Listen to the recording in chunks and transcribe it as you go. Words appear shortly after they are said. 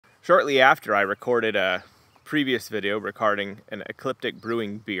Shortly after I recorded a previous video regarding an Ecliptic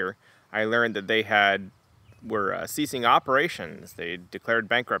Brewing beer, I learned that they were ceasing operations. They declared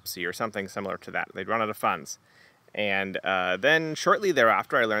bankruptcy or something similar to that. They'd run out of funds. And then shortly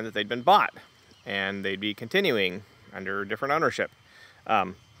thereafter, I learned that they'd been bought and they'd be continuing under different ownership.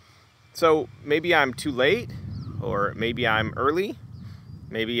 So maybe I'm too late, or maybe I'm early.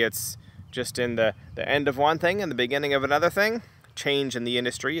 Maybe it's just in the end of one thing and the beginning of another thing. Change in the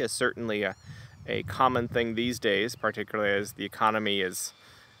industry is certainly a common thing these days, particularly as the economy is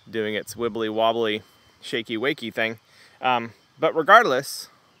doing its wibbly-wobbly, shaky-wakey thing. But regardless,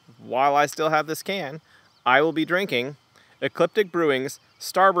 while I still have this can, I will be drinking Ecliptic Brewing's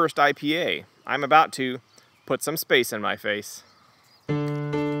Starburst IPA. I'm about to put some space in my face.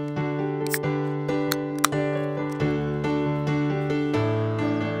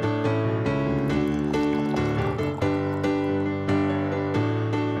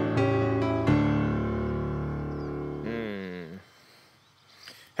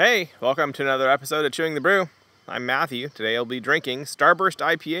 Hey, welcome to another episode of Chewing the Brew. I'm Matthew. Today I'll be drinking Starburst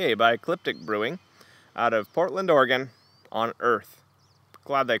IPA by Ecliptic Brewing out of Portland, Oregon on Earth.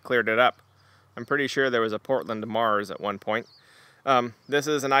 Glad they cleared it up. I'm pretty sure there was a Portland Mars at one point. This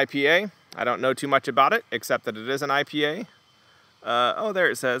is an IPA. I don't know too much about it, except that it is an IPA. Oh, there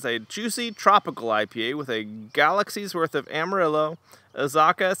it says, a juicy tropical IPA with a galaxy's worth of Amarillo,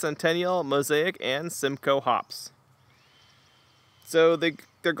 Azacca, Centennial, Mosaic, and Simcoe hops. So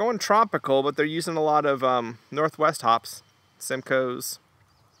they're going tropical, but they're using a lot of Northwest hops, Simcoes,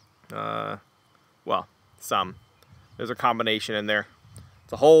 well, some. There's a combination in there.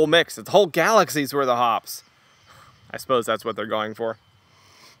 It's a whole mix. It's a whole galaxy's worth of hops. I suppose that's what they're going for.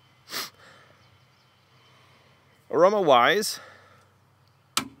 Aroma-wise,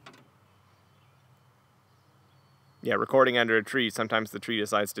 yeah, recording under a tree, sometimes the tree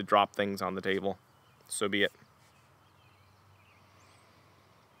decides to drop things on the table. So be it.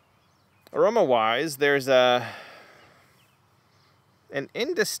 Aroma-wise, there's an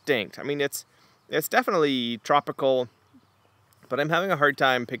indistinct. I mean, it's definitely tropical, but I'm having a hard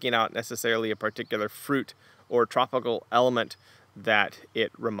time picking out necessarily a particular fruit or tropical element that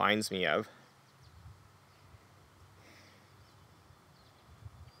it reminds me of.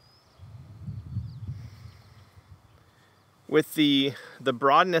 With the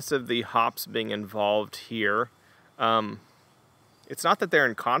broadness of the hops being involved here, it's not that they're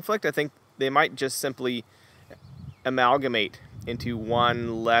in conflict. I think they might just simply amalgamate into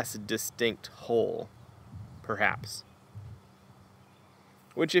one less distinct whole, perhaps.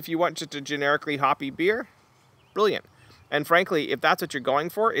 Which, if you want just a generically hoppy beer, brilliant. And frankly, if that's what you're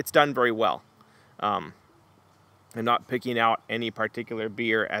going for, it's done very well. I'm not picking out any particular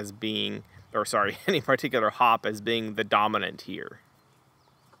beer as being, or sorry, any particular hop as being the dominant here.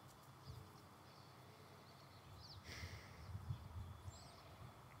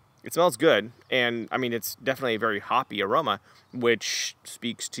 It smells good, and I mean, it's definitely a very hoppy aroma, which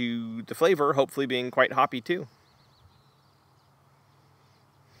speaks to the flavor hopefully being quite hoppy too.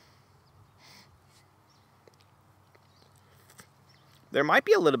 There might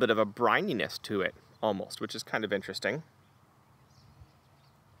be a little bit of a brininess to it, almost, which is kind of interesting.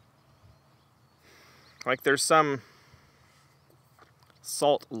 Like there's some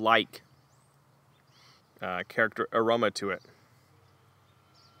salt-like character aroma to it.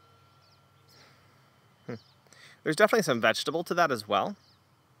 There's definitely some vegetable to that as well.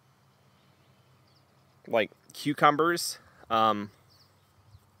 Like cucumbers. Yeah,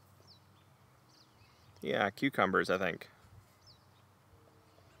 cucumbers, I think.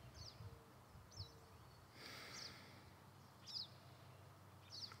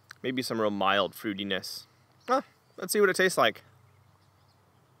 Maybe some real mild fruitiness. Well, let's see what it tastes like.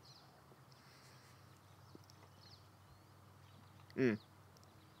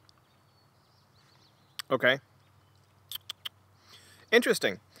 Okay.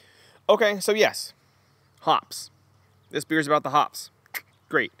 Interesting. Okay, so yes, hops. This beer's about the hops.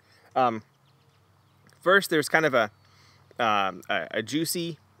 Great. First, there's kind of a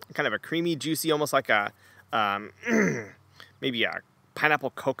juicy, kind of a creamy, juicy, almost like a maybe a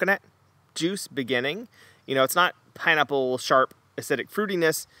pineapple coconut juice beginning. You know, it's not pineapple sharp acidic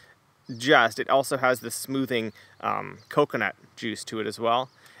fruitiness. It also has this smoothing coconut juice to it as well.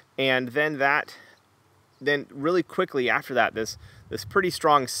 And then really quickly after that, this pretty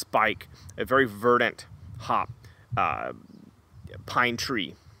strong spike, a very verdant hop, pine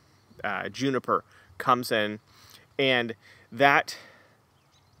tree, juniper comes in, and that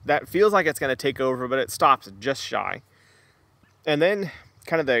feels like it's going to take over, but it stops just shy. And then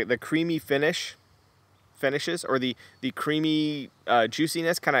kind of the creamy finish finishes, or the creamy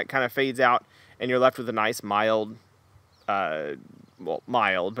juiciness kind of fades out, and you're left with a nice mild, well,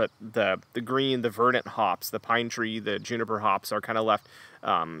 mild, but the green, the verdant hops, the pine tree, the juniper hops are kind of left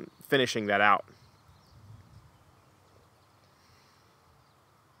finishing that out.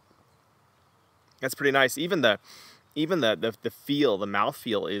 That's pretty nice. Even the feel, the mouth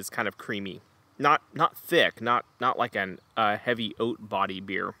feel is kind of creamy. Not thick, not like a heavy oat body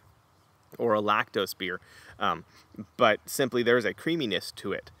beer or a lactose beer, but simply there's a creaminess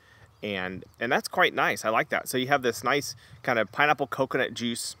to it, and that's quite nice. I like that. So you have this nice kind of pineapple coconut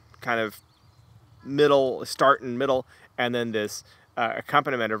juice kind of start and middle, and then this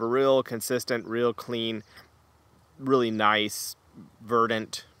accompaniment of a real consistent, real clean, really nice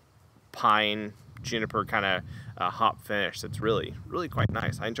verdant pine juniper kind of hop finish. That's really quite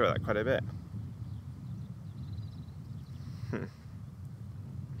nice. I enjoy that quite a bit.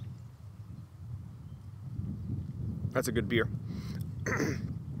 That's a good beer.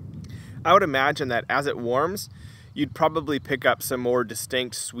 I would imagine that as it warms, you'd probably pick up some more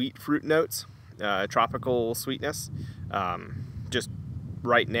distinct sweet fruit notes, tropical sweetness. Just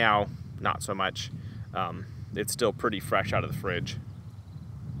right now, not so much. It's still pretty fresh out of the fridge.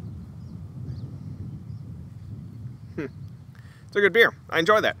 It's a good beer. I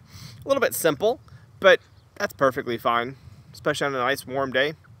enjoy that. A little bit simple, but that's perfectly fine, especially on a nice warm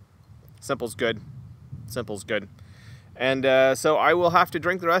day. Simple's good. Simple's good. And so I will have to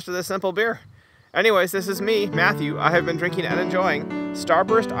drink the rest of this simple beer. Anyways, this is me, Matthew. I have been drinking and enjoying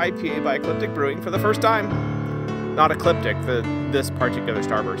Starburst IPA by Ecliptic Brewing for the first time. Not Ecliptic, this particular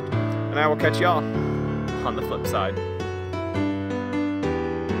Starburst. And I will catch y'all on the flip side.